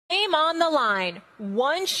Name on the line.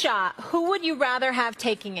 One shot. Who would you rather have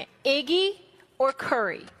taking it? Iggy or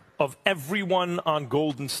Curry? Of everyone on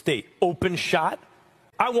Golden State, open shot,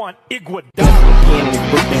 I want Iguodala.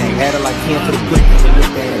 Had her like 10 for the good.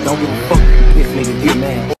 Don't give a fuck. This nigga get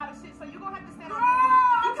mad. So you gonna have to stand up.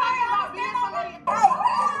 You talking about being somebody?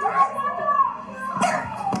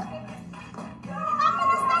 I'm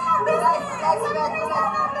gonna stand on business.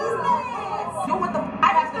 Do what the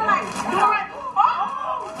I have to like. Do it.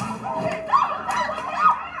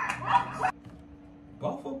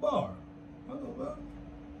 Bar for bar.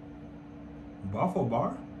 Bar for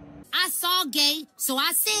bar? I saw gay, so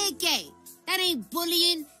I said gay. That ain't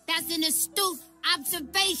bullying. That's an astute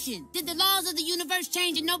observation. Did the laws of the universe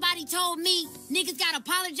change and nobody told me? Niggas gotta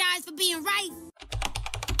apologize for being right.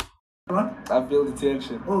 What? I feel the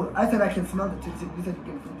tension. Oh, I said I can smell the tension. You said you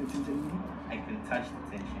can feel the tension. I can touch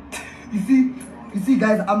the tension. You see,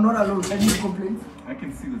 guys, I'm not alone. Any complaints? I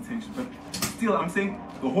can see the tension, but still, I'm saying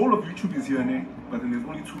the whole of YouTube is here and there, but then there's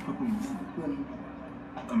only two people missing.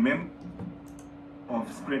 A meme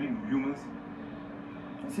of spreading rumors.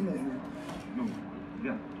 Seemah is No,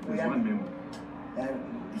 yeah, there's one meme.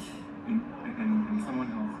 And someone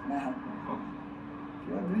else. Nah.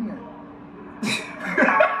 You are doing it.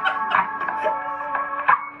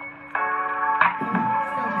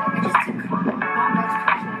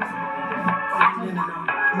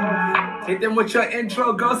 Hit them with your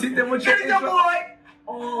intro, Ghost. Hit them with your intro. Boy!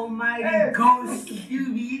 Almighty Ghost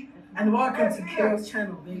QB. And welcome to Chaos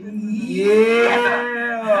Channel, baby.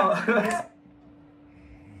 Yeah!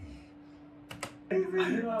 You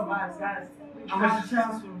know what, guys? I'm at the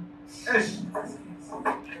chance room.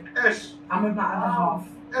 I'm with my other half.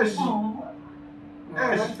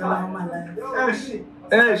 Still on my life.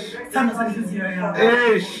 Time to say this here,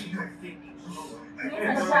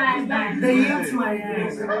 They yield to my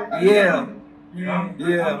ass. Yeah.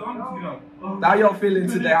 How y'all feeling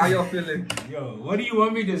today? How y'all feeling? Yo, what do you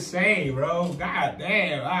want me to say, bro? God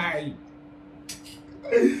damn,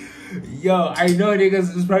 Yo, I know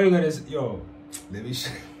niggas is probably gonna... Yo, let me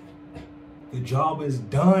show. The job is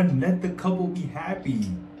done. Let the couple be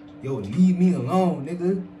happy. Yo, leave me alone,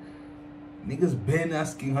 nigga. Niggas been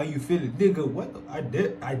asking how you feeling. Nigga, what the, I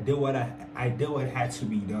did what had to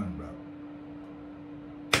be done, bro.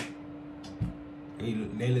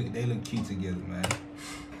 They look cute together, man.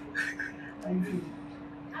 I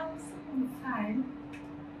was fine.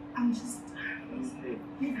 I'm just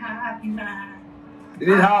leave her happy, man. It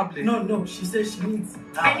is happening. No, she said she needs.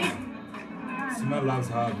 Seemah loves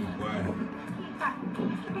hobby, boy.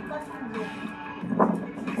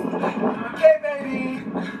 Okay, baby.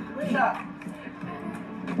 What's up?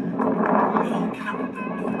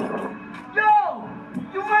 Yo,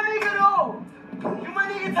 you my nigga though. You my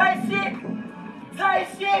nigga tight shit. Tight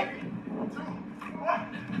shit.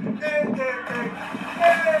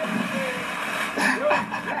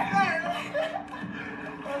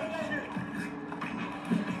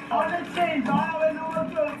 All the change, I know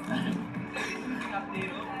what's up.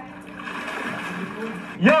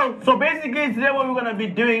 Yo, so basically today what we're gonna be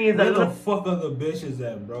doing is Where the fuck are the bitches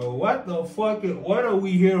at, bro? What the fuck? What are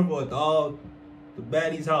we here for, dog? The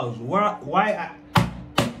Baddies house. Why?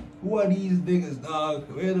 Who are these niggas, dog?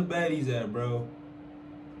 Where the Baddies at, bro?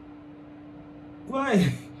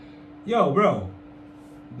 Why? Yo, bro.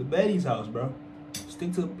 The Baddies house, bro.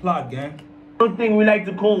 Stick to the plot, gang. Thing we like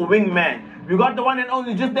to call wingman. We got the one and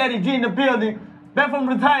only Just Daddy G in the building. Back from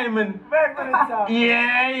retirement. Back from retirement.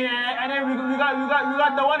 Yeah. And then we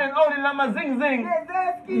got the one and only Lama Zing Zing.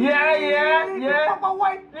 Yeah. Papa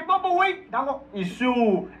White.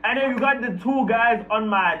 Issue. And then we got the two guys on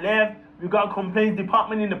my left. We got complaints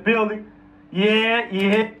department in the building. Yeah.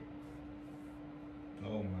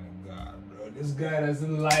 Oh my god, bro. This guy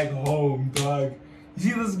doesn't like home, dog. You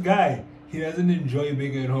see this guy? He doesn't enjoy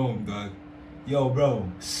being at home, dog. Yo, bro.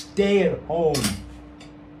 Stay at home.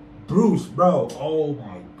 Bruce, bro. Oh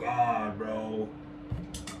my god, bro.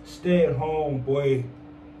 Stay at home, boy.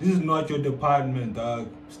 This is not your department, dog.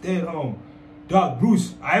 Stay at home. Dog,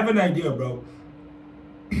 Bruce, I have an idea, bro.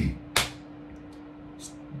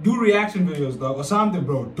 Do reaction videos, dog, or something,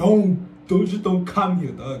 bro. Don't come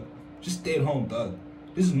here, dog. Just stay at home, dog.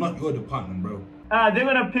 This is not your department, bro. They're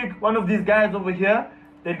gonna pick one of these guys over here.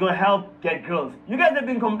 They're gonna help get girls. You guys have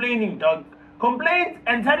been complaining, dog. Complaints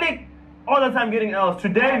and telling all the time getting else.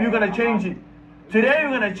 Today we're gonna change it. Today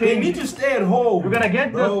we're gonna change. They need to stay at home. We're gonna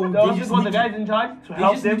get bro, the guys in charge to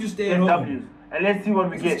help them get W's. And let's see what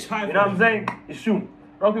we get. You know what I'm saying? It's shoot.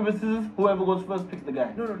 Rock, paper, scissors. Whoever goes first picks the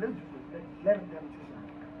guy. No, let them choose.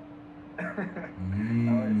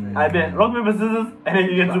 I bet. Rock, paper, scissors, and then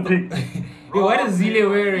you get to pick. Yo, what is Zile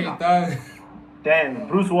wearing, dog? Damn,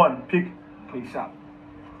 Bruce won. Pick. Okay, shot.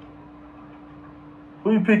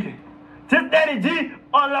 Who you picking? Just Daddy G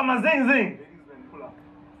or Lama Zing Zing?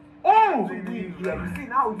 Oh! Yeah, you see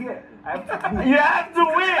now, yeah. I have to move. You have to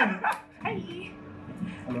win!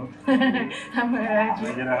 Hello? I'm alright. Can I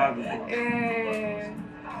get a hug?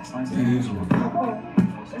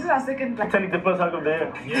 This is our second black. Take the first hug of the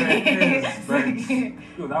year. Yeah, it is. But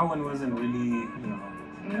yo, that one wasn't really, you know.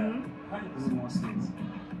 Yeah. This is more serious.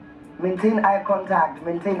 Maintain eye contact,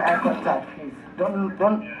 please. Don't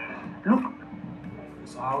look.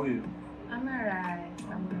 So how are you? I'm alright.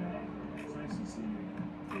 It's nice to see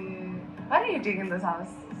you. What are you doing in this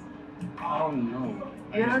house? I don't know.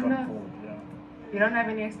 I You just don't got know? bored, yeah. You don't have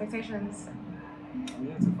any expectations? I'm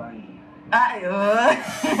here to find you.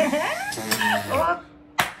 Oh.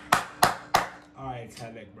 Alright,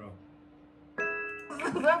 Talek, bro.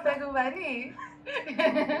 Don't take a money.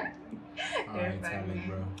 Alright, Talek,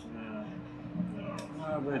 bro. Yeah.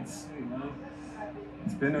 Nah, but hey, man,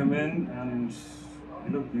 it's been a minute and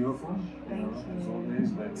you look beautiful. Thank you. As always,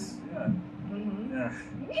 but yeah.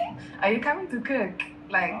 Yeah. Are you coming to cook?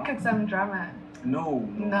 Like, cook some drama? No.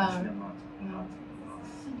 No. Actually, I'm not. No.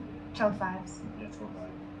 Chill vibes. Yeah, it's all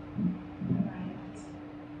right.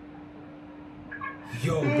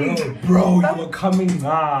 Yo, bro, you were coming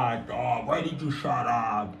on, dog. Why did you shut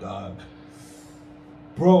up, dog?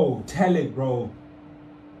 Bro, Talek, bro.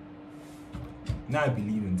 Now I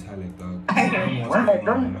believe in Talek, dog. I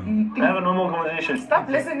have a normal conversation. Stop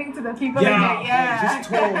listening to the people. Yeah, just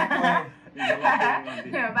talk,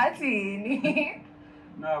 Batini.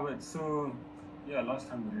 No, but so, yeah, last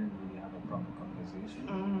time we didn't really have a proper conversation,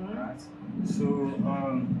 right? So,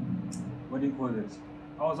 what do you call this?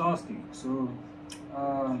 I was asking, so,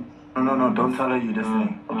 No, don't tell her you just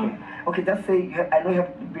say. Okay, just say, I know you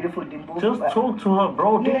have beautiful dimples. Just talk to her,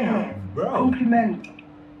 bro. Yeah, Damn. bro. Compliment.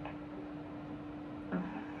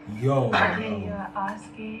 Yo, Okay, you're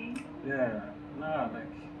asking. yeah, nah,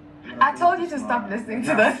 like. I told you to stop listening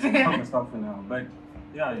to this. I'm gonna stop for now, but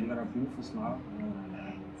yeah, you got a beautiful smile,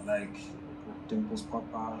 like dimples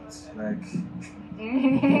pop out, like.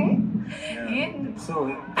 Yeah.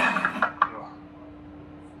 So.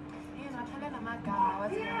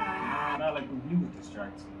 Nah, like we were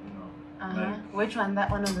distracted, you know. Like, which one?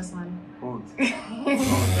 That one or this one? both.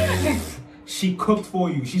 she cooked for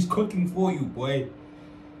you. She's cooking for you, boy.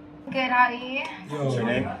 Good, how are you? Yo, What's your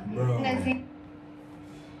name? bro. Nazira.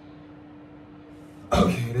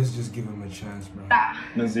 Okay, let's just give him a chance, bro.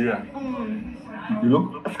 Nazira, you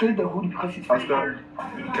look. Let's get the hoodie because it's Oscar,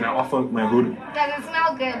 can I offer my hood? Does it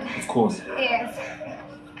smell good? Of course. Yes.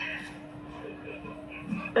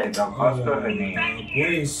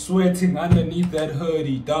 Boy is sweating underneath that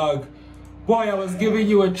hoodie, dog. Boy, I was giving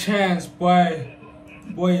you a chance, boy.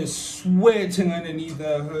 Boy is sweating underneath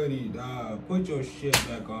that hoodie, dog. Put your shit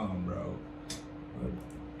back on, bro.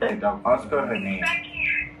 Hey, dog. Oscar, her name.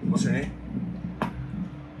 What's your name?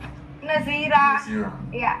 Nazira. Nazira.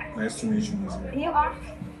 Yeah. Nice to meet you, Nazira. You are?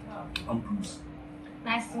 I'm Bruce.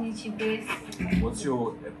 Nice to meet you, Bruce. What's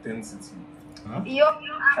your ethnicity? Huh? You?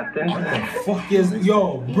 Fuck is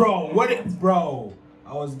yo, bro? Bro?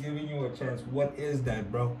 I was giving you a chance. What is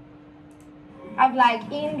that, bro? I'm like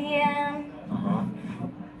Indian.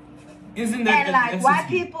 Isn't that And like white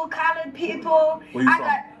people, colored people. Where you I from?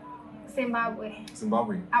 got Zimbabwe.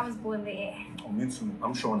 Zimbabwe. I was born there. Oh, me too.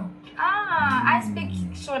 I'm Shona. Ah, I speak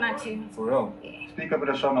Shona too. For real? Yeah. Speak up with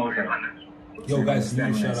a Shona with her. Yo, guys,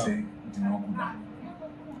 you shut up. It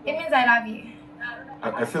means I love you.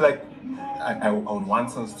 I feel like I would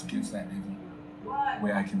want us to get to that level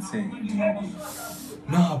where I can say, do not go.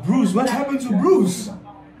 Nah, Bruce, what happened to Bruce?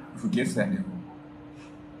 If we get to that level.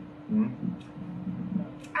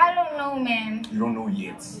 I don't know, man. You don't know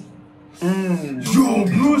yet. Yo,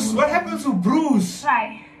 Bruce, what happened to Bruce?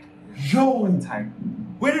 Try. Yo,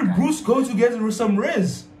 where did Bruce go to get some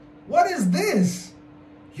Riz? What is this?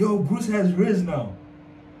 Yo, Bruce has Riz now.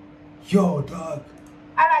 Yo, dog.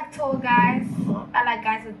 I like tall guys. I like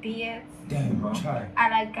guys with beards. Damn, try. I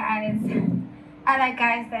like guys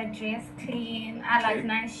that dress clean. I like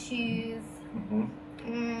nice shoes. What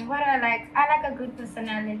do I like? I like a good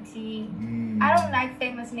personality. I don't like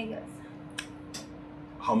famous niggas.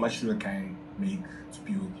 How much should a guy make to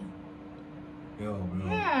be with you? Yo, bro.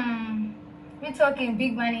 We're talking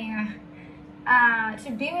big money.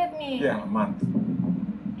 To be with me. Yeah, a month.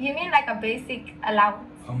 You mean like a basic allowance?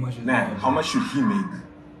 How much is Nah, how much should he make?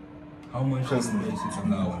 How much is the basic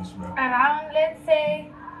allowance, bro? Around, let's say,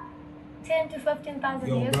 10 to 15,000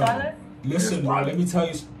 US dollars. Listen, bro, let me tell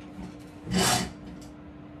you.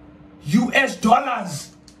 US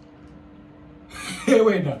dollars! Hey,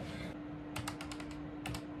 wait, no.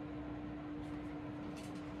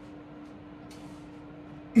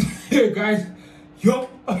 Hey guys, yo,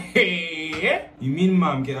 hey. You mean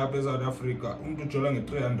mom get up in South Africa?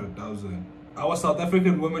 300,000. Our South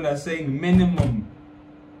African women are saying minimum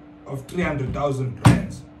of 300,000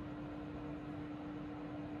 rands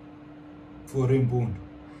for Rainbow.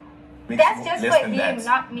 That's just for him,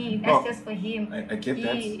 not me. That's just for him. I get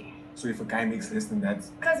that. So if a guy makes less than that,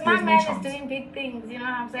 because my man is doing big things, you know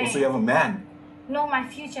what I'm saying? Also, you have a man. No, my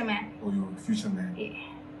future man. Oh, your future man. Yeah.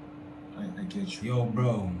 I get you. Yo,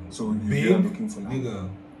 bro. So you're looking for love. Nigga.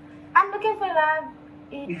 I'm looking for love.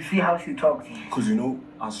 You see how she talks? Because you know,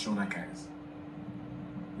 us Shona guys,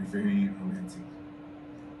 we're very romantic.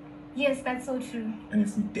 Yes, that's so true. And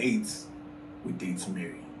if we date to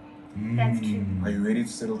marry. That's true. Are you ready to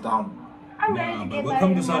settle down? I'm ready to get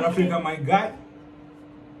welcome to South Africa, my guy.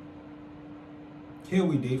 Here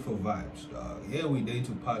we date for vibes, dog. Here we date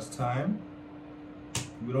to pass time.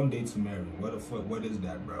 We don't date to marry. What the fuck? What is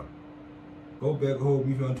that, bro? Go back home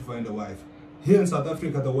if you want to find a wife. Here in South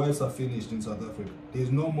Africa, the wives are finished in South Africa.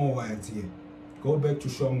 There's no more wives here. Go back to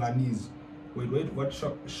Shonganese. Wait, what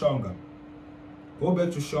Shonga? Go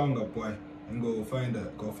back to Shonga, boy, and go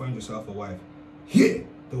find yourself a wife. Here,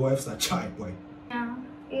 the wives are shy, boy.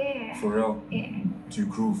 Yeah. For real? Yeah. Do you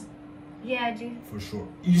groove? Yeah, I do. For sure.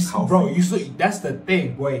 You see, bro, you see, that's the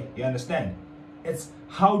thing, boy. You understand? It's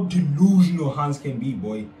how delusional Hans can be,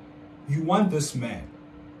 boy. You want this man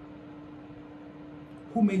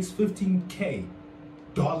who makes $15K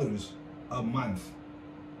a month.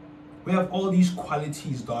 We have all these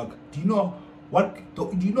qualities, dog. Do you know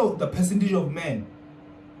the percentage of men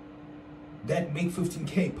that make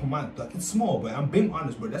 15K per month? Like, it's small, but I'm being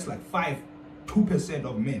honest, bro. That's like 2%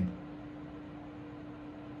 of men.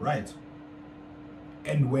 Right?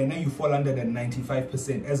 And when you fall under the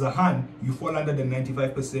 95%, as a Han, you fall under the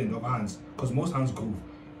 95% of Hans, because most Hans groove.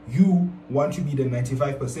 You want to be the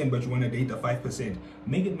 95%, but you want to date the 5%.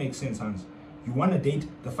 Make it make sense, Hans. You want to date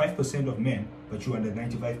the 5% of men, but you want the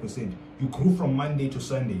 95%. You groove from Monday to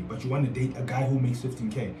Sunday, but you want to date a guy who makes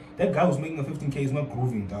 15K. That guy who's making a 15K is not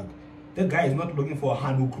grooving, dog. That guy is not looking for a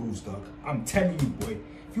Han who grooves, dog. I'm telling you, boy.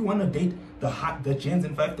 If you want to date the gens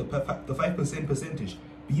and the 5% percentage,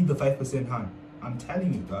 be the 5% Han. I'm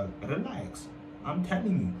telling you, dog. Relax. I'm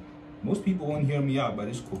telling you. Most people won't hear me out, but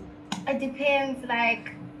it's cool. It depends,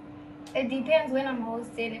 it depends when I'm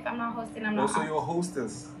hosting. If I'm not hosting, I'm not. Also, you're a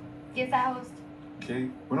hostess. Yes, I host. Okay.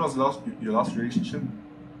 When was your last relationship?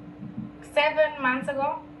 7 months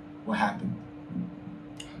ago. What happened?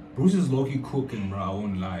 Bruce is low-key cooking, bro. I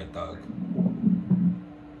won't lie, dog.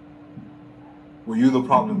 Were you the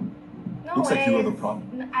problem? No Looks way. like you were the problem.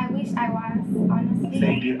 No, I wish I was, honestly.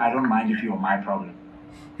 Thank you. I don't mind if you were my problem.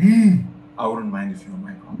 I wouldn't mind if you were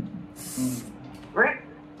my problem. Right?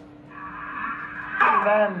 I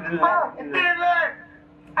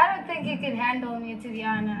don't think you can handle me, to be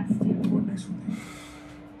honest. What makes you think?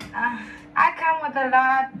 I come with a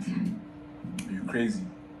lot. Are you crazy?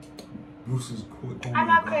 Bruce is cool. Oh I'm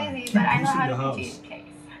not crazy, but I know how to teach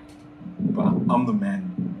case. But I'm the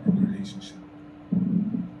man in the relationship.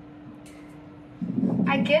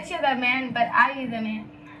 I get you're the man, but are you the man?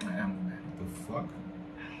 I am the man. The fuck?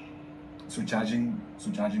 So judging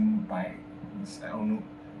by, I don't know,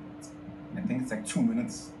 I think it's like 2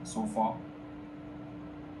 minutes so far.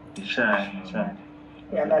 Shy.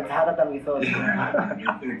 Yeah, that's harder than we thought.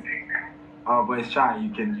 Oh, but it's shy. You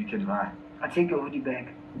can lie. I'll take your hoodie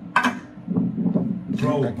back.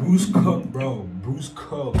 Bro, Bruce cooked, bro. Bruce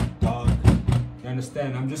cooked, dog. You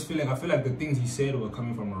understand? I feel like the things he said were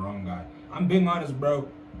coming from the wrong guy. I'm being honest, bro.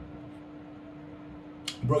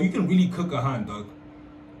 Bro, you can really cook a hand, dog.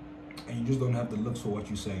 And you just don't have the looks for what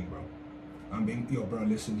you're saying, bro. Yo, bro,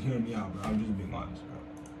 listen, hear me out, bro. I'm just being honest, bro.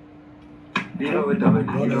 Bro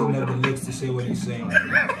doesn't have the looks to say what he's saying.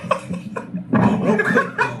 Bro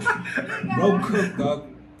cook, bro. Bro cook, dog.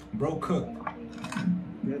 Bro cook.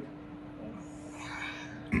 Good.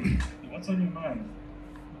 What's on your mind?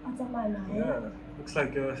 What's on my mind? Yeah, looks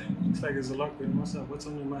like there's a lot going on. What's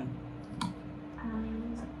on your mind?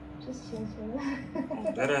 Just chilling.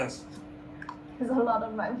 That ass. There's a lot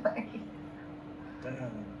on my mind. Damn. Yeah.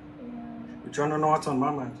 You're trying to know what's on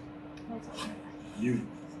my mind? What's on my mind? You.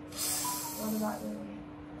 What about you?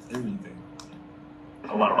 Everything.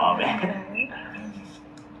 What about me?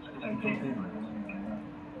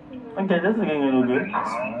 Okay, this is getting a little good.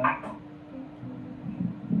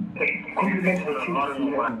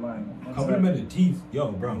 Compliment the teeth.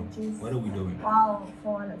 Yo, bro, what are we doing? Wow,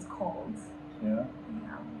 for when it's cold. Yeah?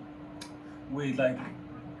 Yeah. Wait,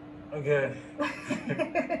 okay.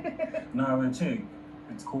 Nah, chick,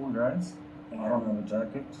 it's cold, right? I don't have a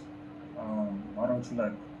jacket. Why don't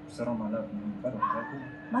you sit on my lap and you better, jacket?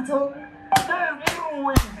 Mato,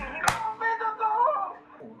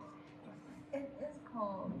 It is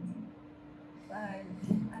cold. But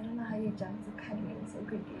I don't know how you jump to cuddling so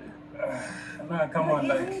quickly. Nah, come on,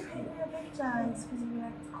 like. You apologize because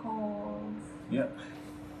it's cold. Yeah.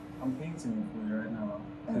 I'm painting it for you right now.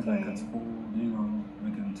 Because like it's cold, you know,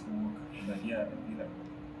 we can talk. But yeah, it'd be like.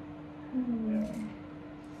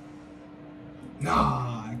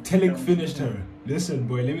 Nah, Telik finished her. Listen,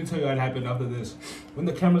 boy, let me tell you what happened after this. When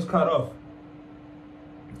the cameras cut off,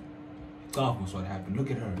 God was what happened. Look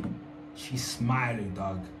at her. She's smiling,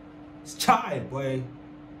 dog. It's chai, boy.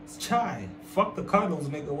 It's chai. Fuck the cuddles,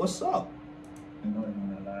 nigga. What's up? I'm not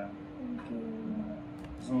even gonna lie.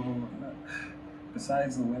 So,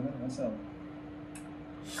 besides the weather, what's up?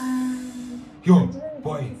 Yo, I didn't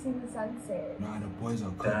boy. get to see the sunset. Nah, the boys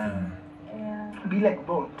are cooking. Yeah. Be like,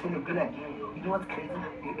 bro, tell you, be like, you know what's crazy?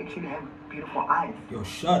 You actually have beautiful eyes. Yo,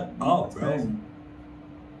 shut up, bro.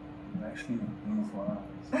 Actually, beautiful eyes.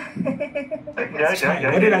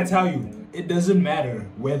 Chai, what did I tell you? It doesn't matter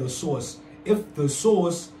where the source. If the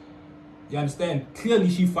source, you understand, clearly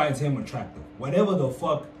she finds him attractive. Whatever the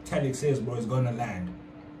fuck Telik says, bro, is gonna land.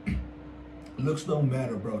 Looks don't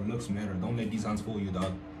matter, bro. Looks matter. Don't let these hands fool you,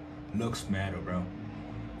 dog. Looks matter, bro.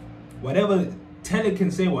 Whatever Telik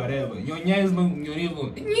can say, whatever. Your nyas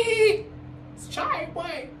look, it's chai,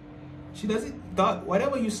 boy. She doesn't, dog.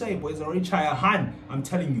 Whatever you say, boy, it's already chai. A Han, I'm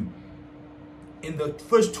telling you. In the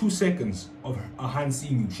first 2 seconds of a Han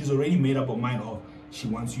seeing you, she's already made up her mind of she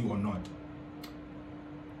wants you or not.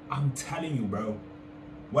 I'm telling you, bro.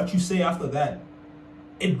 What you say after that,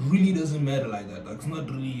 it really doesn't matter like that. Like, it's not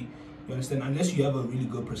really, you understand? Unless you have a really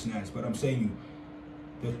good personality. But I'm saying you,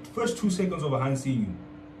 the first 2 seconds of a Han seeing you,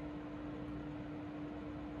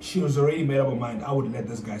 she was already made up her mind. I would let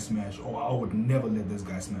this guy smash, or I would never let this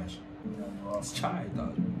guy smash. It's chai,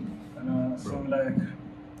 dog. So like,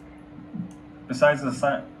 besides the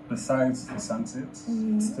sunset,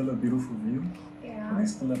 it's still a beautiful view. Yeah.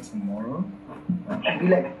 There's still a tomorrow. And be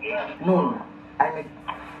like, no, I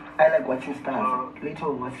like watching stars. Later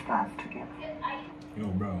we'll watch stars together. Yo,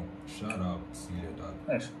 bro, shut up. See you, dog.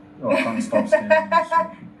 Oh, I can't stop staring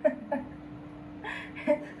at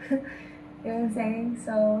you. You were saying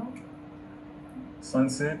so?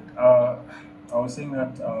 Sunset, I was saying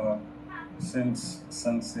that since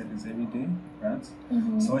sunset is every day, right?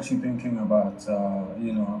 So what you thinking about,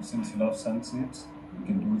 you know, since you love sunset, we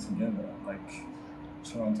can do it together, like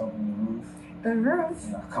chill on top of the roof. The roof?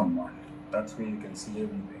 Yeah, come on. That's where you can see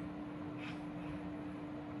everything.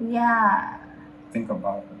 Yeah. Think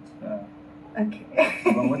about it, yeah. Okay.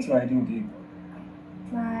 But what's your ideal day?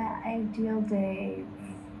 My ideal day,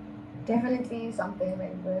 definitely something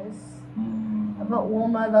like this. A bit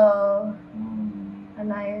warmer though. A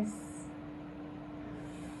nice.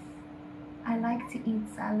 I like to eat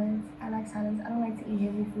salads. I like salads. I don't like to eat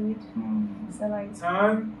heavy food. So like.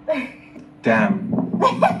 Time. Damn.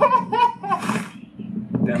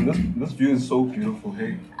 Damn, this view is so beautiful.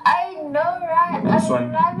 Hey. I know, right? This I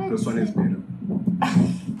love it. one is better.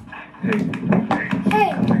 Hey. Hey.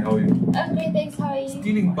 How are you? I'm great, thanks. How are you?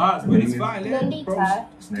 Stealing bars, but it's fine. Lolita.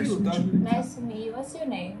 Steal, dog. Nice to meet you. What's your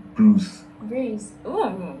name? Bruce. Bruce.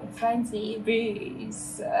 Ooh, fancy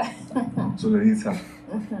Bruce. So Lolita,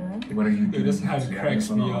 what are you doing? This has cracks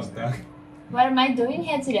me up, dog. What am I doing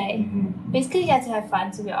here today? Basically here to have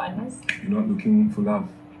fun, to be honest. You're not looking for love.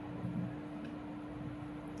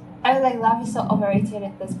 I was like, love is so overrated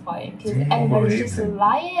at this point. Because everybody's just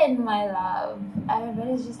lying, my love.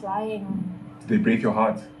 Everybody's just lying. Did they break your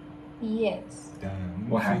heart? Yes. Damn,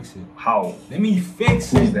 What fix it. How? Let me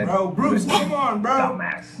fix Who's it, that? bro. Bruce, come on, bro.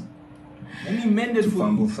 Dumbass. Let me mend it To for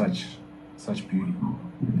fumble you. such beauty.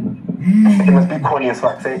 You must be corny as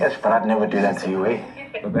fuck, say yes, but I'd never do that to you, eh?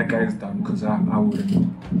 But that guy is dumb because I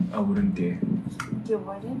wouldn't dare. You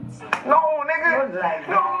wouldn't? No, nigga!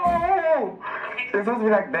 No! It's supposed to be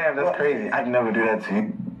like, damn, that's crazy. I'd never do that to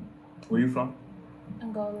you. Where you from?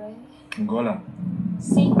 Angola. Angola.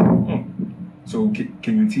 See? So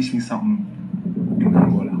can you teach me something in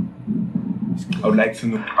Angola? I would like to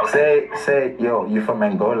know. Say, yo, you from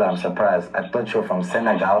Angola? I'm surprised. I thought you were from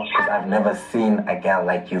Senegal because I've never seen a girl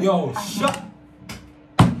like you. Yo, shut.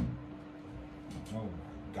 Oh my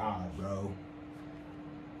god, bro.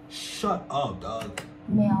 Shut up, dog.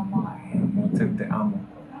 Myanmar.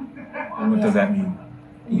 What does that mean?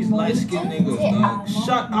 These light-skinned niggas, dog.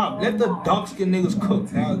 Shut up. Let the dark-skinned niggas cook,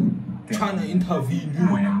 dog. Trying to intervene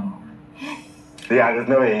you. Yeah, there's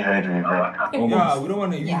no way he heard me, bro. Yeah, we don't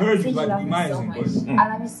want to. You heard you, but we mind so him, much. boys. I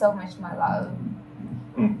love you so much, my love.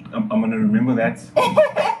 I'm gonna remember that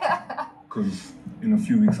because in a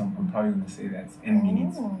few weeks I'm probably gonna say that and mean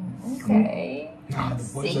it. Okay. Nah, the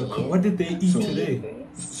boys are cool. What did they eat today?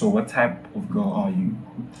 So what type of girl are you?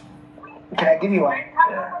 Can I give you one?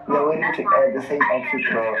 We're wearing the same outfit.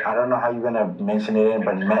 Bro, I don't know how you're gonna mention it in,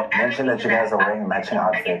 but mention that you guys are wearing matching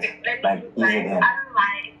outfits. Like, ease it in.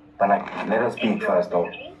 But like, let us speak first,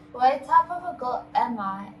 though. What type of a girl am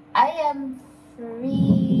I? I am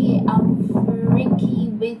free. I'm freaky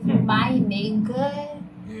with my nigga.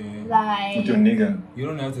 Yeah. Like With your nigga. You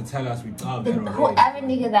don't have to tell us we thought that already. whoever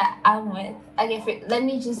nigga that I'm with, I get free. Let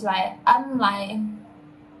me just like, I'm like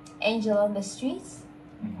angel on the streets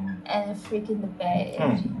and a freak in the bed.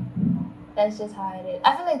 That's just how it is.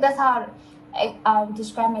 I feel like that's how I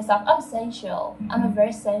describe myself. I'm sensual. I'm a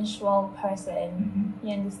very sensual person.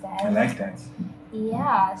 You understand? I like that.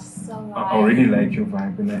 Yeah, so like... I already like your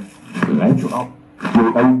vibe and I like you up.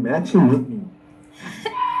 Are you matching with me?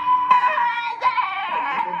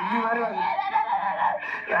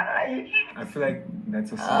 I feel like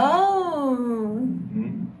that's a sign. Oh.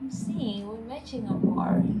 See, we're matching a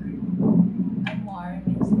more.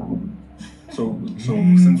 So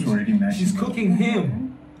since we're already matching, she's cooking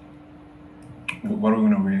him. What are we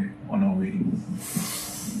gonna wear on our wedding?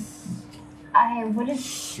 I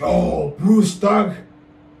wouldn't. Yo, Bruce, dog.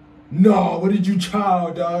 Nah, what did you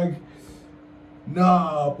chow, dog?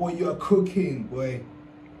 Nah, boy, you're cooking, boy.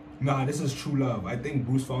 Nah, this is true love. I think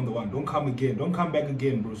Bruce found the one. Don't come again. Don't come back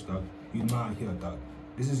again, Bruce, dog. You're not here, dog.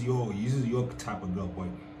 This is your type of girl, boy.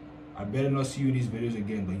 I better not see you in these videos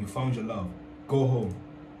again, but you found your love. Go home.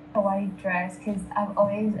 A white dress, because I've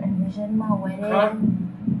always envisioned my wedding.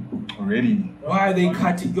 Already? Why are they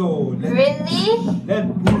cutting? Yo, Really?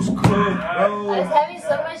 Let Bruce cook, bro. I was having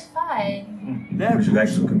so much fun. We should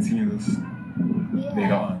actually continue this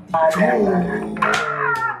later on.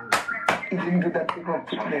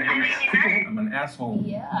 I'm an asshole.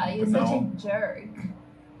 Yeah, you're such a jerk.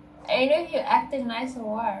 I don't know if you're acting nice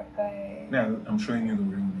or what, but... Yeah, I'm showing you the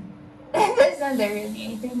real me. That's not the real me.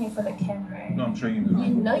 You're doing it for the camera. No, I'm showing you the real me.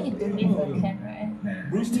 You know you're doing it for the camera. Nah.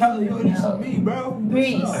 Bruce telling you this is me, bro.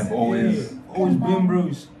 Bruce. I've always been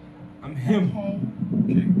Bruce. I'm him. Okay.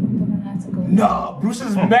 We're gonna have to go. Nah, Bruce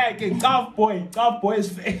is back and Golf Boy is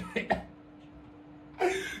favorite.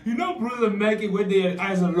 You know Bruce and Maggie when their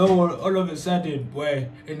eyes are lower all of a sudden, boy,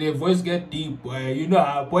 and their voice get deep, boy. You know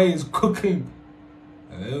how boy is cooking.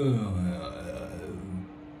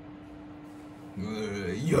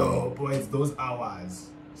 Yo, boy, it's those hours.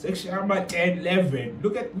 Section I'm at 10:11.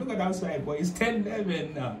 Look at outside, boy. It's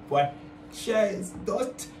 10:11 now, boy. Shit, it's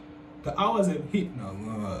those the hours have hit now.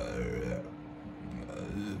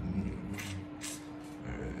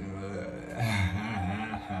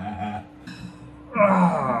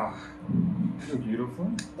 You're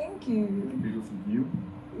beautiful. Thank you. Beautiful view.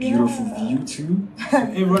 Beautiful view too. So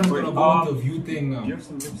everyone's gonna go on the view thing now. Do you have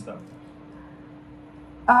some lip stuff?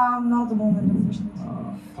 Not at the moment, unfortunately.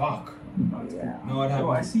 Fuck. Yeah. No, what happened?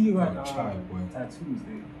 Oh, I see you got tattoos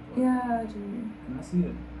there. Yeah, I do. Can I see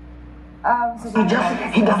it? So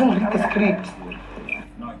He doesn't read the script.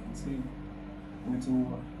 No, I can see.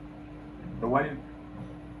 The one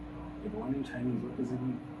in Chinese, what does it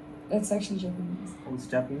mean? It's actually Japanese. Oh, it's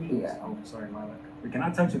Japanese? Yeah. Oh, sorry, my bad. Wait, can I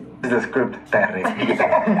touch it though? This is the script, direct. You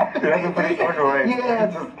have to put it on the way.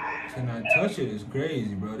 Yeah. Can I touch it? It's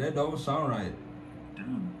crazy, bro. That don't sound right.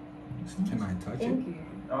 Damn. Can I touch Thank it? you.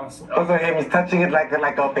 Also, him, he's touching it like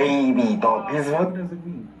a baby, dog. He's What what? does it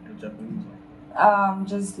mean? The Japanese one.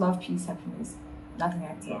 Just love, peace, happiness. Nothing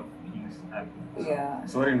active. Love, peace, happiness. Yeah.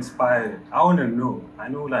 So what inspired? I want to know. I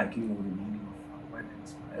know, like, you know, the meaning of what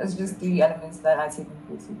inspired. It's just 3 elements that I take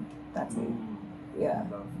people to. That's it. Yeah.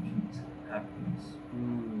 Love, peace, happiness.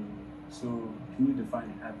 So, can you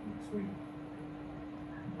define happiness for you?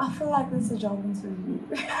 I feel like this is a job interview.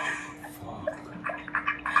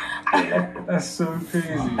 That's so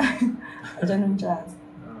crazy. Genuine jazz.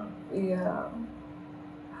 Yeah.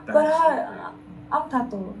 That's But so I'm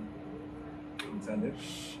Tato. I'm Talib.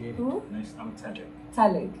 Shit. Who? Nice, I'm Talib.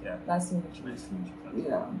 Talik. Yeah. Nice to meet you. Nice to meet you.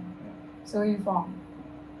 Yeah. So where you from?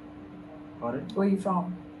 Pardon? Where you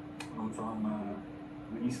from? I'm from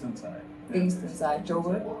the eastern side. The eastern side,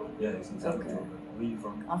 Joburg? Yeah, eastern side. Okay. Where you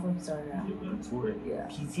from? I'm from Pretoria. Victoria. Yeah.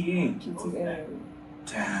 PTA. PTA.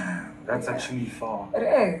 Damn, that's actually far. It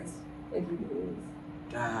is. It really is.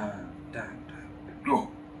 Damn. Yo.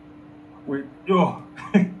 Wait, yo.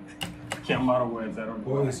 Can't model words, I don't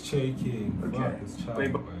know. Boy, it's shaking. Okay. Fuck, it's child,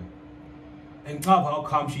 Wait, boy. And love how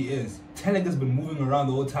calm she is. Telek has been moving around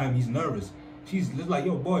the whole time. He's nervous. She's just like,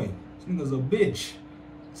 yo, boy, this nigga's a bitch.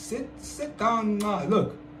 Sit down.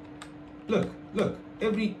 Look.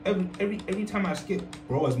 Every time I skip,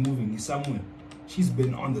 bro is moving. He's somewhere. She's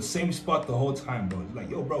been on the same spot the whole time, bro. It's like,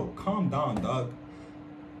 yo, bro, calm down, dog.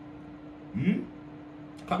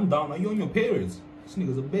 calm down. Are you on your periods? This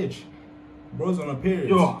nigga's a bitch. Bro's on a period.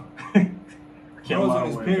 Yo. Bro's on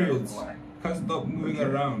his periods. Can't stop moving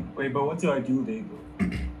around. Wait, but what's your ideal date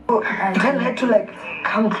though? Tell her to like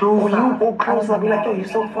come close. Or you go closer. Be like, yo, you're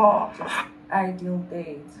so far. Ideal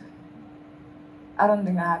date. I don't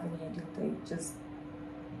think I have any ideal date. Just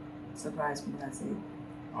surprise me. That's it.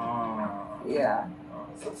 Yeah.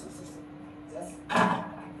 Just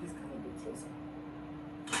please come a bit closer.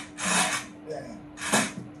 Yeah.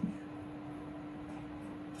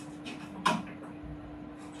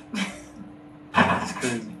 It's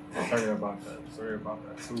crazy. Sorry about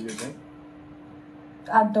that. So you think?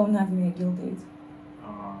 I don't have any ideal date.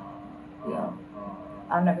 Yeah.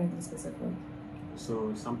 I don't have anything specific.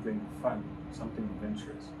 So something fun, something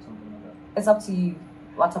adventurous, something like that. It's up to you.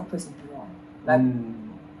 What type of person you are. Like,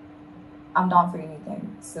 I'm down for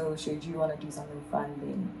anything. So should you want to do something fun,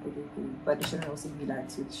 then okay, cool. But it shouldn't also be like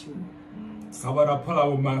to shoot. How about I pull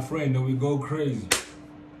out with my friend and we go crazy?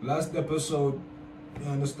 Last episode, you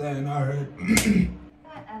understand, I heard. I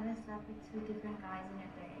ever slept with 2 different guys in a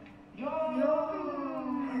day. Yo!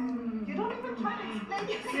 You don't even try to explain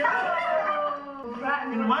yourself. Yo!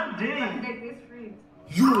 In one day.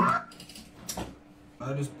 You!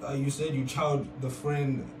 You said you chowed the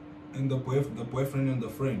friend and the boyfriend and the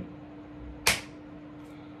friend.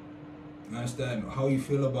 You understand how you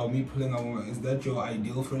feel about me pulling out one? Is that your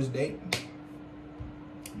ideal first date?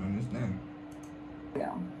 I understand.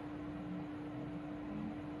 Yeah.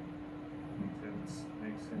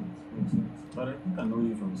 Makes sense. But I think I know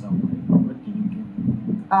you from somewhere. What do you do?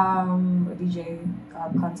 A DJ,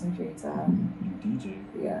 content creator. You DJ?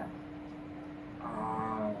 Yeah.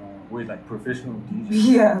 Wait, like professional DJ?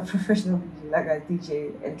 Yeah, professional DJ, like a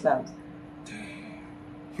DJ in clubs.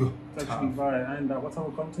 It's actually fine. And what type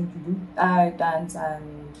of content you do? I dance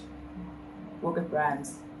and work with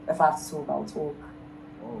brands. If I have to talk, I'll talk.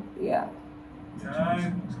 Oh. Yeah.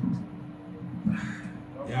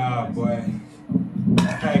 Yeah, boy.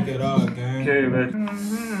 Pack it up, gang. Okay, man.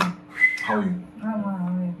 How are you?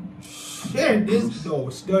 Shit, this though,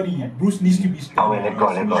 study. Bruce needs to be studying. Oh, wait,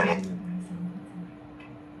 let go.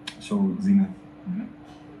 So, Zena,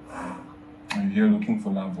 are you here looking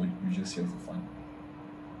for love or you just here for fun?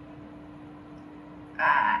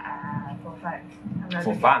 For fun. I'm not For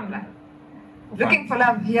looking fun? for love. For Looking for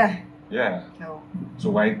love, yeah. Yeah. No.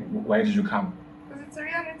 So why did you come? Because it's a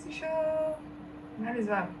reality show. Might as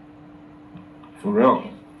well. For real?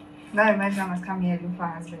 Now imagine I must come here looking for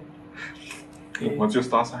a husband. What's your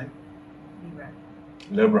star sign? Libra.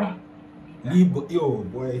 Libra. Yo,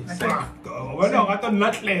 boy. Well, no, I thought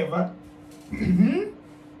not clever.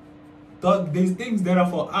 There's things that are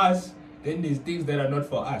for us, then there's things that are not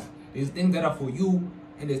for us. There's things that are for you,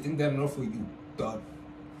 and there's things that are not for you. Dog.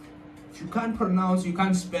 If you can't pronounce, you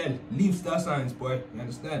can't spell, leave star signs, boy. You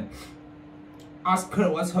understand? Ask her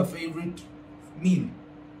what's her favorite meal,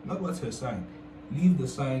 not what's her sign. Leave the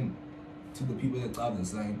sign to the people that have the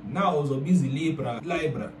sign. Now I was a busy Libra.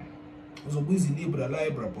 I was a busy Libra,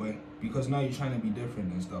 boy. Because now you're trying to be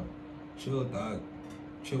different and stuff. Chill, dog.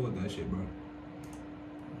 Chill with that shit, bro.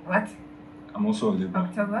 What? I'm also a Libra.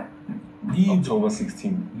 October? October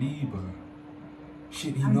 16th. Libra.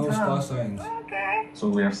 Shit, he knows star signs. Okay. So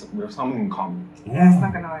we have something in common. Yeah, it's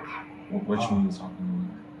not gonna work. What you mean it's not gonna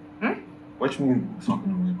work? What you mean it's not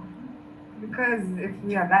gonna work? Because if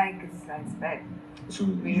we are like, it's bad. So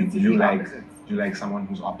We need to you be like opposites. you like someone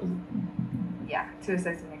who's opposite. Yeah, to a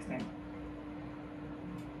certain extent.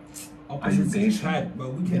 Opposites attract,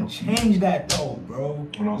 but we can change that though, bro.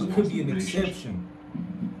 We could be an exception.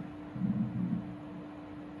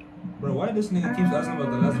 Bro, why this nigga keeps asking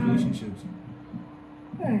about the last relationships?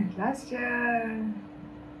 Last year,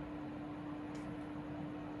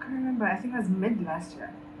 I can't remember. I think it was mid last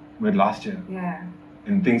year. Mid last year. Yeah.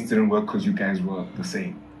 And things didn't work because you guys were the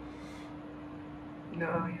same.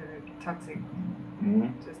 No, you're toxic.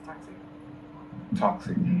 Just toxic.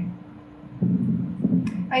 Toxic.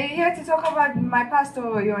 Are you here to talk about my past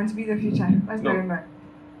or you want to be the future? What's going on?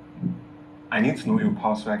 I need to know your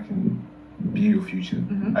past so I can be your future.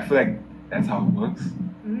 I feel like that's how it works.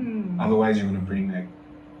 Otherwise, you're gonna bring like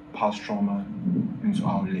past trauma into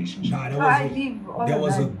our relationship. Nah, that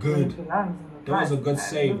was a good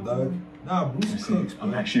save, dog. Nah, Bruce cooks,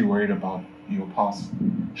 I'm actually worried about your past,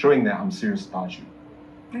 showing that I'm serious about you.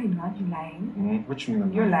 No, you're not. You're lying. What you mean?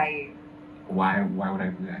 I'm You're lying. Why would I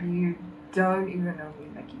do that? You don't even know me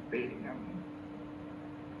like you barely know me.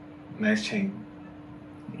 Nice chain.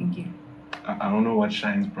 Thank you. I don't know what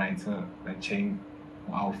shines brighter, that chain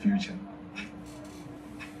or our future.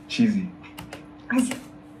 Cheesy.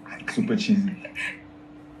 Super cheesy.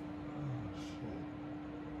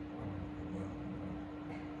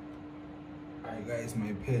 Alright guys,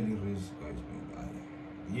 my Pelly Riz guys, man.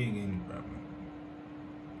 You ain't getting it, bro,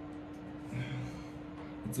 man.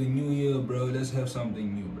 It's a new year, bro. Let's have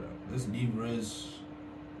something new, bro. Let's leave Riz.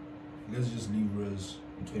 Let's just leave Riz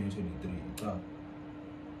in 2023. Stop.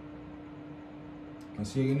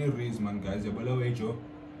 Let's see again Riz, man, guys.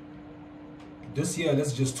 This year,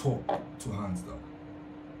 let's just talk to Hans, dog.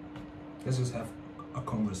 Let's just have a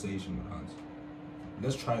conversation with Hans.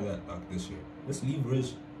 Let's try that, dog, this year. Let's leave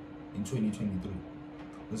Riz in 2023.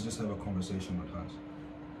 Let's just have a conversation with Hans.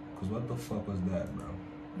 Cause what the fuck was that, bro?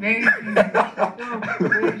 Very true.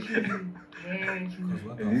 Very true. Very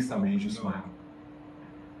true. At least I made you smile.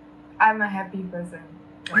 I'm a happy person.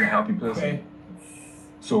 You're a happy person. Okay.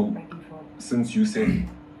 So, since you said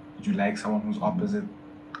you like someone who's opposite,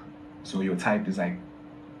 so your type is like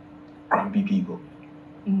grumpy people.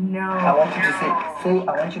 No. I want you to say,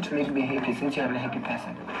 I want you to make me happy since you're a happy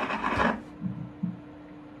person.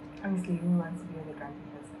 Obviously, who wants to be with a grumpy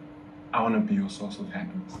person? I want to be your source of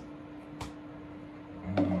happiness.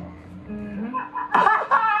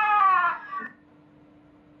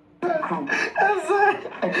 I'm sorry.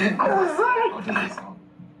 I'm sorry. How does it sound?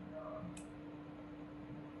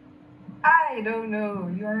 I don't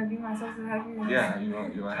know. You want to be my source of happiness? Yeah,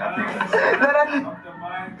 you're a happy person.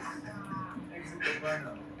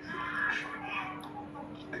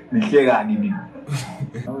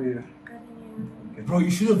 Oh yeah. Bro,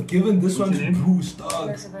 you should have given this one to Bruce, dog.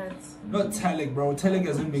 Elizabeth. Not Talik, bro. Talik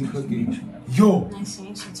hasn't been cooking. Yo! Nice to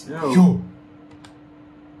meet you too. Yo!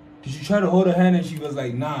 Did you try to hold her hand and she was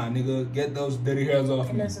like, nah, nigga, get those dirty hairs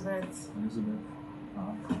off me. Elizabeth.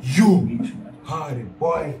 Yo! Hard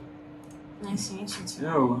boy. Nice to meet you too.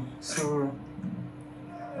 Yo, so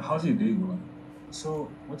how's your day going? So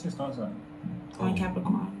what's your star sign? I'm a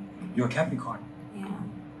Capricorn. You're a Capricorn. Yeah.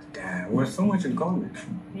 Damn, we're so much in common.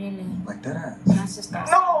 Really? Like that ass. That's just us.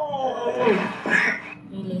 No!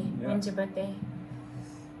 Really? When's your birthday?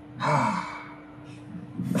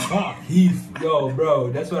 Fuck, Heath. Yo, bro,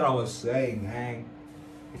 that's what I was saying, man.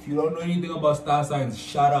 If you don't know anything about star signs,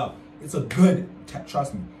 shut up. It's a good,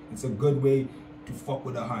 trust me, it's a good way to fuck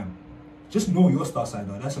with a hand. Just know your star sign,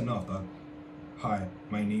 though. That's enough, dog. Hi,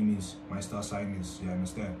 my name is, my star sign is, you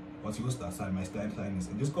understand? What's your star sign? My star sign is,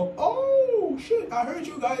 and just go, oh, shit, I heard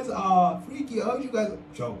you guys are freaky. I heard you guys,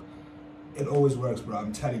 joke. It always works, bro.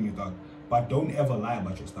 I'm telling you, dog. But don't ever lie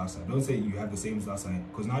about your star sign. Don't say you have the same star sign.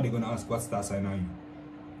 Because now they're going to ask, what star sign are you?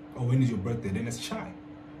 Or when is your birthday? Then it's Chai.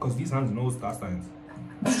 Because these hands know star signs.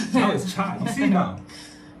 Now it's Chai. You see now?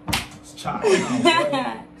 It's Chai now,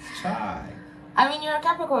 boy. It's Chai. I mean, you're a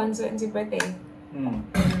Capricorn, so when's your birthday?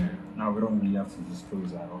 Now we don't really have to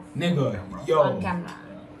disclose that off. Nigga, yo. On camera.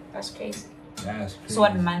 That's crazy. That's crazy. So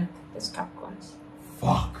what month is Capricorns?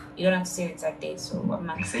 Fuck. You don't have to say the exact date, so what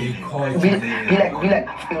month? They call it. Be like,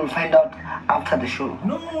 you'll find out after the show.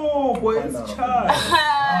 No, boy, it's Chai.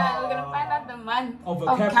 We're gonna find out the month Of a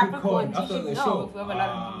of Capricorn You after should the know show. if we have a lot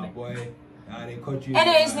of them. Boy. Nah, they caught you.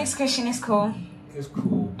 Anyways, next question is cool. It's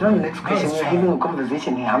cool. Don't next question. We're having a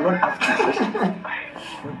conversation here. I'm not asking questions.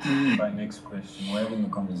 What do you mean by next question? We're having a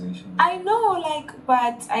conversation. I know, like,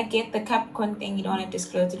 but I get the Capricorn thing. You don't want to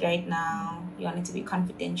disclose it right now. You want it to be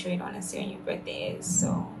confidential. You don't want to say when your birthday is.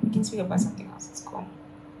 So we can speak about something else. It's cool.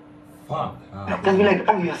 Fuck. Just be like,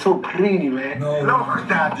 oh, you're so pretty, man. No,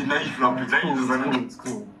 Daddy, now It's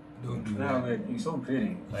cool. Don't do Yeah, that. like, you're so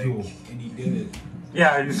pretty. Like, Yo, and he did it.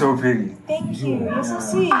 yeah, you're so pretty. Thank you. You're so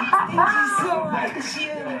sweet. Thank you so much.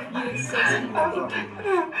 You're so sweet. Thank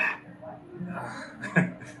you.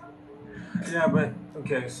 Yeah, but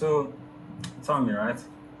okay, so tell me, right?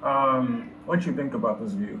 What do you think about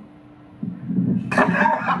this view?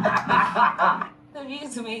 The view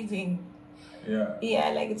is amazing. Yeah. Yeah,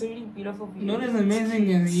 like it's a really beautiful view. Not as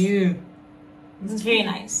amazing as you. It's very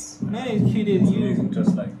nice. Not as cute as you. Amazing,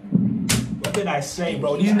 just like What did I say,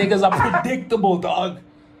 bro? These niggas are predictable, dog.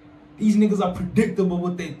 These niggas are predictable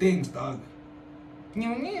with their things, dog.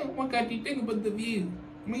 Yeah, what got you think about the view?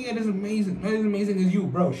 Man, it is amazing. Not as amazing as you,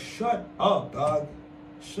 bro. Shut up, dog.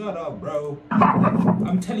 Shut up, bro.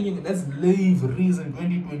 I'm telling you, let's leave Reason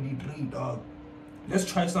 2023, dog. Let's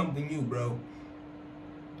try something new, bro.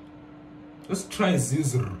 Let's try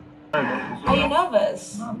Zizr. Are you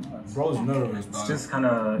nervous? Bro's nervous, dog. it's just kind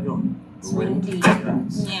of It's windy.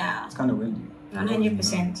 Yeah. It's kind of windy.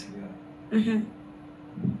 100%. Mm-hmm.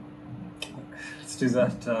 It's just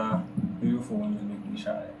that beautiful women make me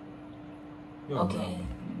shy. Yo, Okay.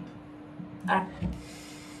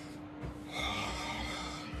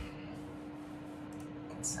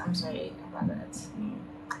 I'm sorry about that.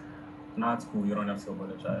 No, it's cool. You don't have to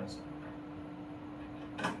apologize.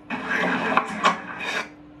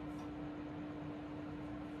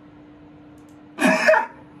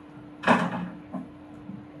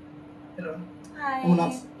 Hello. Hi.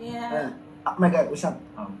 Unas. Yeah. My guy, what's up?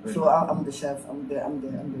 Good. So I'm the chef. I'm the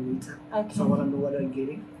waiter. Okay. So I wanna know what I'm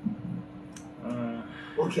getting.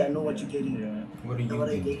 Okay, I know what you're getting. Yeah. What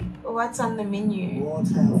are you getting? What's on the menu?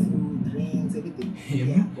 Water, food, drinks, everything.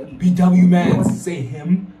 Him? BW Mans. Say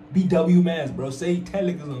him. BW Mans, bro. Say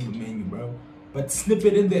Telic is on the menu, bro. But slip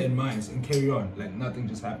it in there in minds and carry on. Like nothing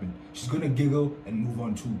just happened. She's gonna giggle and move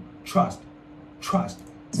on too. Trust.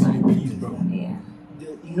 Please, bro. Yeah.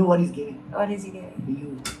 You know what he's getting? What is he getting?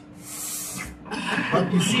 You.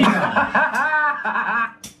 But you see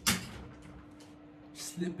now.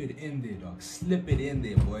 Slip it in there, dog. Slip it in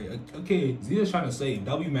there, boy. Okay, Zia's trying to say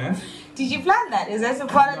W man. Did you plan that? Is that a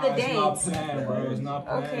part of the date? It's not planned, bro. It's not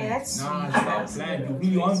planned. Okay, that's sweet. Nah, it's not planned. You're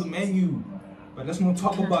really on the menu. But let's not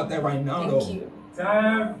talk about that right now, though. Thank you.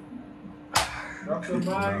 Time. Dr.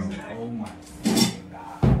 Mike. Oh my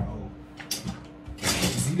God, bro.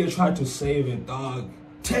 Zia tried to save it, dog.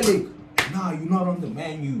 Tell it. Nah, you're not on the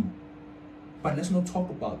menu. But let's not talk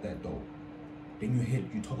about that, though. Then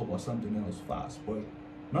you talk about something else fast, boy.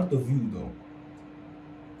 Not the view, though.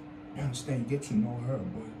 You understand? You get to know her,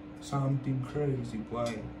 boy. Something crazy,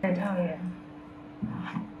 boy. How are you?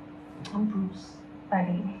 I'm Bruce.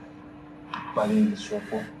 Baddies is short.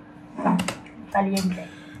 Valiente.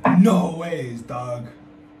 No ways, dog.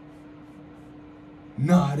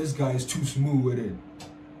 Nah, this guy is too smooth with it.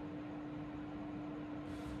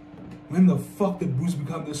 When the fuck did Bruce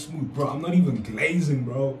become this smooth, bro? I'm not even glazing,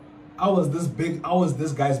 bro. I was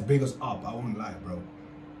this guy's biggest up. I won't lie, bro.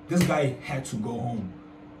 This guy had to go home.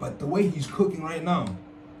 But the way he's cooking right now.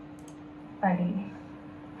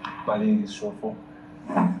 Baddies is short for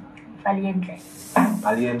Valiente.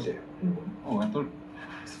 Valiente. Oh, I thought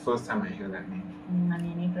it's the first time I hear that name. I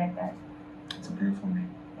mean, like that. It's a beautiful name.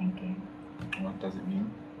 Thank you. What does it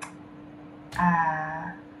mean?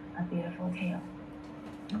 A beautiful tale.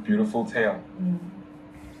 A beautiful tale.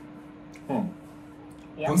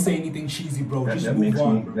 Yeah. Don't say anything cheesy, bro. Just That move makes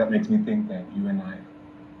on, me. bro. That makes me think that you and I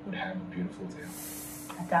would have a beautiful tale.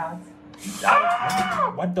 I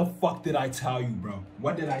doubt. What the fuck did I tell you, bro?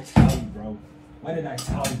 What did I tell you, bro? What did I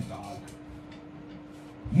tell you, dog?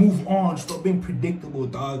 Move on. Stop being predictable,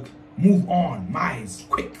 dog. Move on. Minds.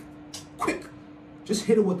 Quick. Just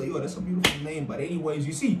hit it with the, yo, that's a beautiful name. But anyways,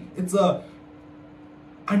 you see, it's I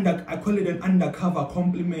call it an undercover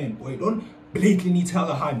compliment, boy. Don't blatantly tell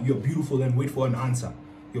a hand you're beautiful and wait for an answer.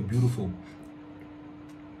 You're beautiful.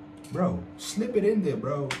 Bro, slip it in there,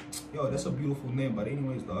 bro. Yo, that's a beautiful name. But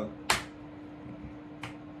anyways, dog.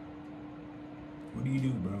 What do you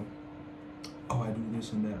do, bro? Oh, I do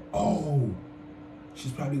this and that. Oh,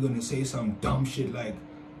 she's probably gonna say some dumb shit like,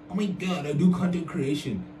 oh my God, I do content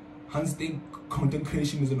creation. Hans think content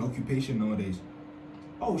creation is an occupation nowadays.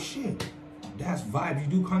 Oh shit, that's vibe.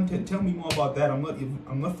 You do content. Tell me more about that.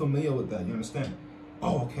 I'm not familiar with that. You understand?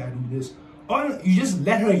 Oh, okay, I do this. Oh, you just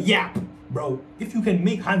let her yap, bro. If you can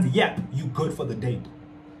make Hans yap, you good for the date.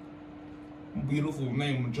 Beautiful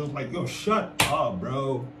name, just like, yo, shut up,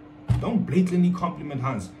 bro. Don't blatantly compliment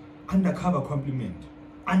Hans. Undercover compliment.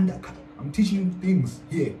 Undercover. I'm teaching you things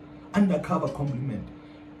here. Undercover compliment.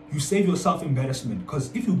 You save yourself embarrassment. Because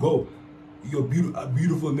if you go, you're a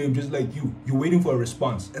beautiful name just like you're waiting for a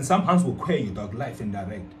response. And some Hans will queer you, dog, life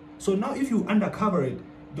indirect. So now if you undercover it,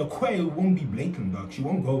 the queer won't be blatant, dog. She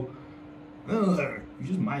won't go, ugh. You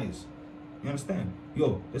just minus. You understand?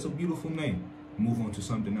 Yo, that's a beautiful name. Move on to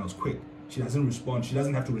something else quick. She doesn't respond. She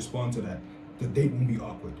doesn't have to respond to that. The date won't be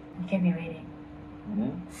awkward. You kept me waiting.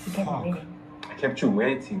 You kept me waiting. I kept you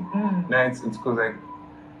waiting. Nah, it's because like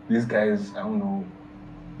these guys, I don't know,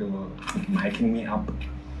 they were miking me up.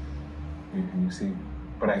 You see,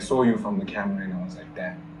 but I saw you from the camera and I was like,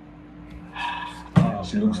 damn.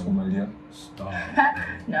 She looks familiar. Stop.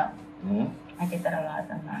 No. I get that a lot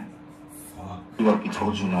sometimes. Do what we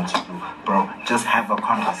told you not to do, bro. Just have a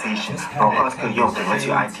conversation, bro. Ask her, yo, what's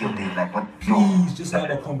your ideal date? Like, what? Please, just have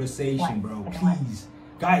a conversation, bro. Please.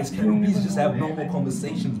 Guys, can we please just have normal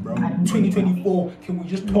conversations, bro? 2024, can we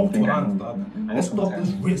just talk to Hans, dog? Let's stop this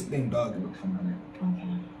wrist thing, dog.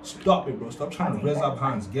 Stop it, bro. Stop trying to raise up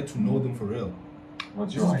Hans. Get to know them for real.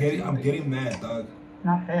 What's your idea? I'm getting mad, dog.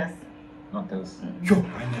 Not this. Not this. Yo,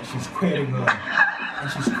 and then she's quitting her. And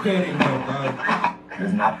she's quitting her, dog.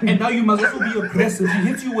 There's nothing. And now you must also be aggressive. She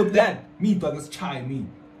hits you with that. Me, dog, it's chai, me.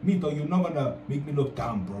 Me, dog, you're not gonna make me look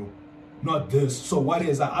down, bro. Not this. So what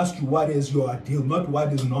is, I ask you what is your ideal, not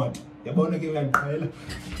what is not. Yeah, bro, yeah,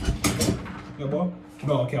 bro?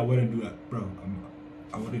 No, okay, I wouldn't do that, bro.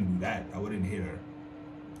 I wouldn't do that. I wouldn't hit her.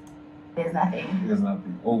 There's nothing. There's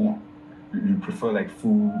nothing. Oh, you prefer like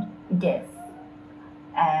food? Yes.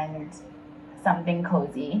 And something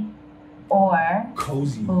cozy. or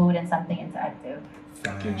cozy food and something interactive.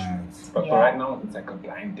 But right now, it's like a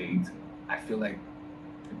blind date. I feel like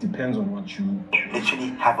it depends on what you literally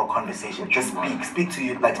have a conversation. Just speak to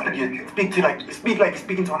you, like speak like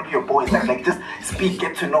speaking to one of your boys. Like just speak,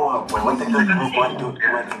 get to know her. When the girl you want to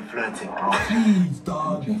flirting, bro. Please,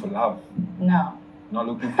 dog. Looking for love. No. Not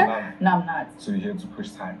looking for love. No, I'm not. So you're here to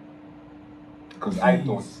push time. Because I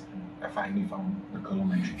thought I finally found the girl on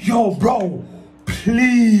my dream. Yo, bro.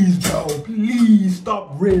 Please, bro. Please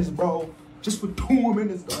stop Riz, bro. Just for 2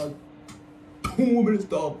 minutes, dog. 2 minutes,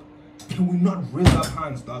 dog. Can we not Riz our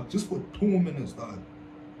hands, dog? Just for 2 minutes, dog.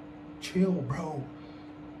 Chill, bro.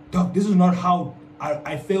 Dog, this is not how...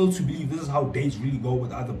 I fail to believe this is how dates really go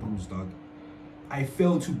with other bros, dog. I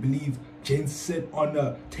fail to believe gents sit on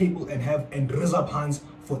a table and Riz up hands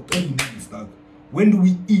for 30 minutes, dog. When do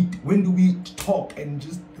we eat? When do we talk and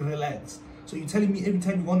just relax? So you're telling me every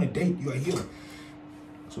time you go on a date, you are here.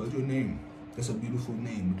 So what's your name? That's a beautiful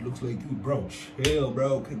name. It looks like you, bro. Chill,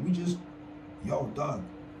 bro. Can we just... Yo, dog.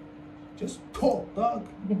 Just talk, dog.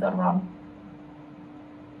 You did wrong.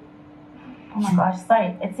 Oh my gosh,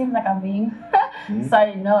 sorry. It seems like I'm being...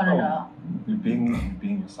 Sorry, no. You're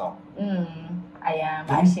being yourself. I am.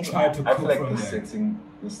 Don't Actually, try to I cook feel like from the that.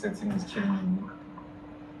 setting is killing me.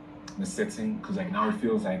 The setting, because like now it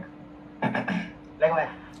feels like... Like what?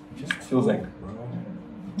 Just feels like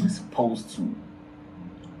we're supposed to.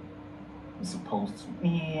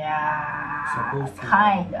 Yeah.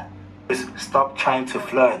 Kinda. Stop trying to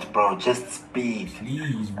flirt, bro. Just speak.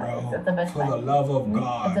 Please, bro. It's a bit For funny. the love of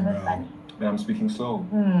God, It's a bit bro. funny. Yeah, I'm speaking slow.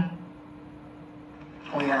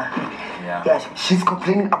 Oh yeah. Yeah, she's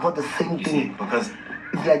complaining about the same thing. Because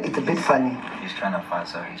it's like it's a bit funny. he's trying to find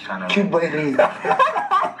her. He's trying to... Cute boy Riz.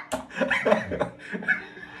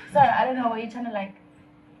 Sorry, I don't know what you're trying to like.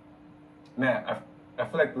 Nah, I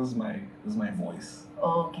feel like this is my voice.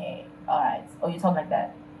 Okay, alright. Oh, you talk like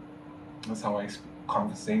that? That's how I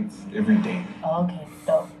conversate every day. Okay,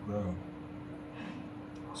 dope. Bro.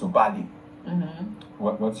 So Bali, Mm-hmm.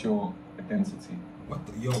 what's your ethnicity? What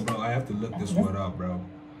the... Yo, bro, I have to look this word up, bro.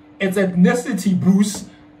 It's ethnicity, Bruce.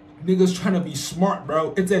 Niggas trying to be smart,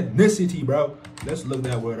 bro. It's ethnicity, bro. Let's look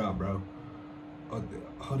that word up, bro.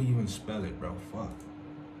 How do you even spell it, bro? Fuck.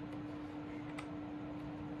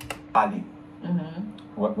 Bali. Mm-hmm.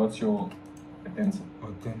 What's your ethnicity?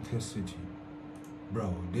 Authenticity.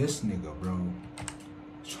 Bro, this nigga, bro.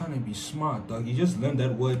 Trying to be smart, dog. He just learned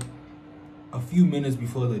that word a few minutes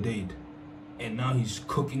before the date. And now he's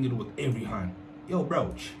cooking it with every hand. Yo,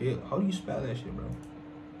 bro, chill. How do you spell that shit, bro?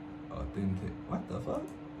 Authentic. What the fuck?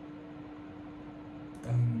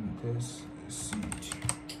 Authenticity.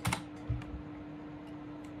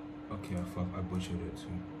 Okay, I butchered it too.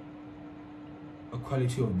 A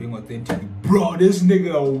quality of being authentic. Bro, this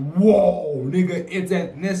nigga, whoa, nigga, it's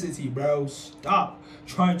ethnicity, bro. Stop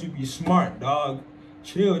trying to be smart, dog.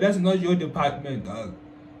 Chill, that's not your department, dog.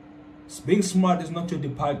 Being smart is not your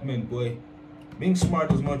department, boy. Being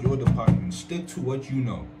smart is not your department. Stick to what you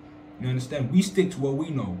know. You understand? We stick to what we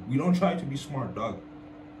know. We don't try to be smart, dog.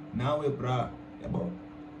 Now we're brah. Yeah, bro.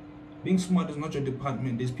 Being smart is not your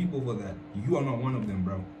department. There's people for that. You are not one of them,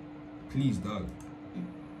 bro. Please, dog.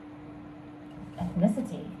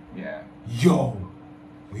 Ethnicity. Yeah. Yo.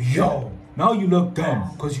 Now you look dumb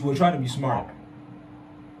because you were trying to be smart.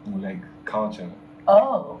 Like culture.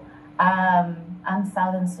 Oh, I'm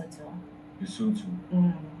Southern Soto. You're Sutu.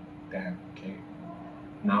 Mm. Damn. Okay.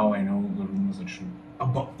 Now I know the rumors are true.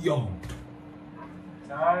 Yo.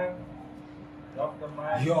 Time. Drop the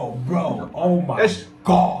mic. Yo, bro. Oh my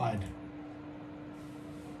God.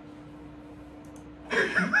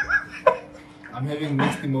 I'm having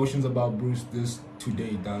mixed emotions about Bruce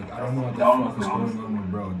today, dog. I don't know what the fuck is going on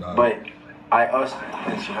with bro, dog. But I asked...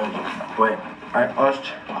 She heard you. Wait, I asked...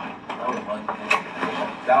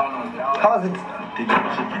 How was it? Did you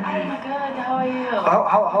chicken I'm good. How are you?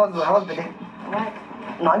 How was the day? What?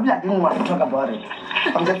 No, I didn't want to talk about it.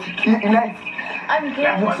 I'm just... You nice. I'm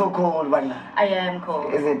good. You look so cold right now. I am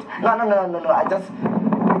cold. Is it? No. I just...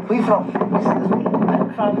 Where you from?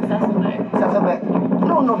 I'm from Sassenberg. Sassenberg.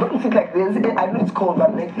 No, don't think like this. I know it's cold,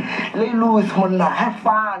 but like... Lay loose, Mona. Have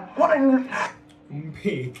fun. What are you...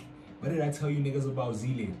 Pig. What did I tell you niggas about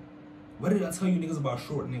Zile? What did I tell you niggas about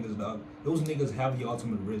short niggas, dog? Those niggas have the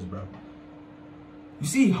ultimate riz, bro. You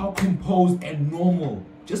see how composed and normal.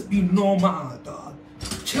 Just be normal, dog.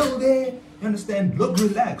 Chill there. You understand? Look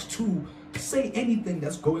relaxed too. Say anything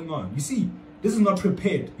that's going on. You see, this is not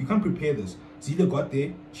prepared. You can't prepare this. Zile got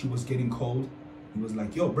there. She was getting cold. He was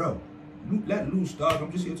like, yo, bro, let loose, dog.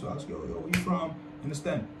 I'm just here to ask, yo, where you from? You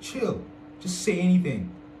understand? Chill. Just say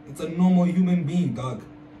anything. It's a normal human being, dog.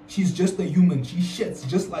 She's just a human. She shits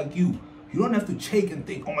just like you. You don't have to shake and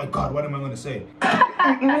think, oh my God, what am I going to say?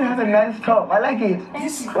 Even has a nice top. I like it.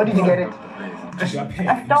 Where did you get it? A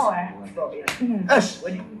store.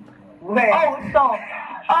 Where? Oh, so,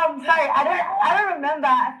 sorry, I don't remember.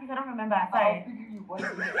 I don't remember. Sorry.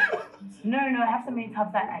 No, I have so many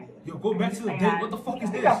tops that I. Yo, go back to the date. What the fuck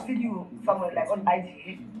is this? I've seen you somewhere like on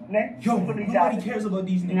IG. Yo, nobody cares about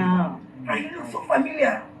these niggas. No. You look so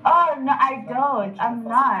familiar. Oh no, I don't. I'm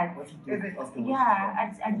not. Is it?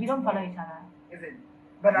 Yeah, we don't follow each other. Is it?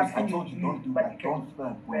 But I've seen you. Don't do that. Don't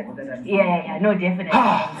spam. Yeah. No, definitely.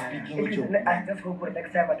 I just hope for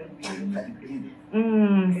next time I don't be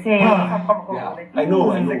Same. Yeah, I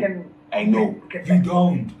know. You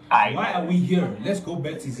don't. Why are we here? Let's go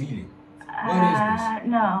back to Zili. What is this?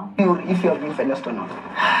 No. If you're being fearless or not.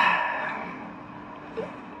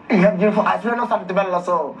 You have beautiful eyes. We're not starting to battle,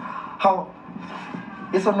 so how?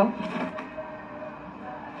 Yes or no?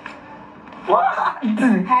 What?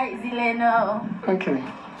 Hi, Zileno. Okay.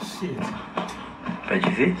 Shit. But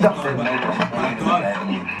you see?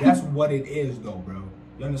 That's what it is, though, bro.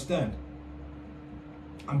 You understand?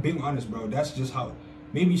 I'm being honest, bro. That's just how.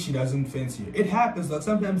 Maybe she doesn't fancy you. It happens. Like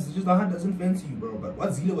sometimes it's just the hunt doesn't fancy you, bro. But what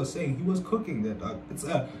Zila was saying, he was cooking that, dog. It's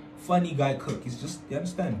a funny guy cook. He's just, you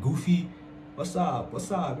understand, goofy. What's up?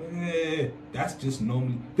 What's up? That's just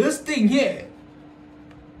normally this thing here.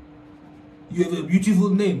 You have a beautiful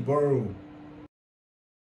name, bro.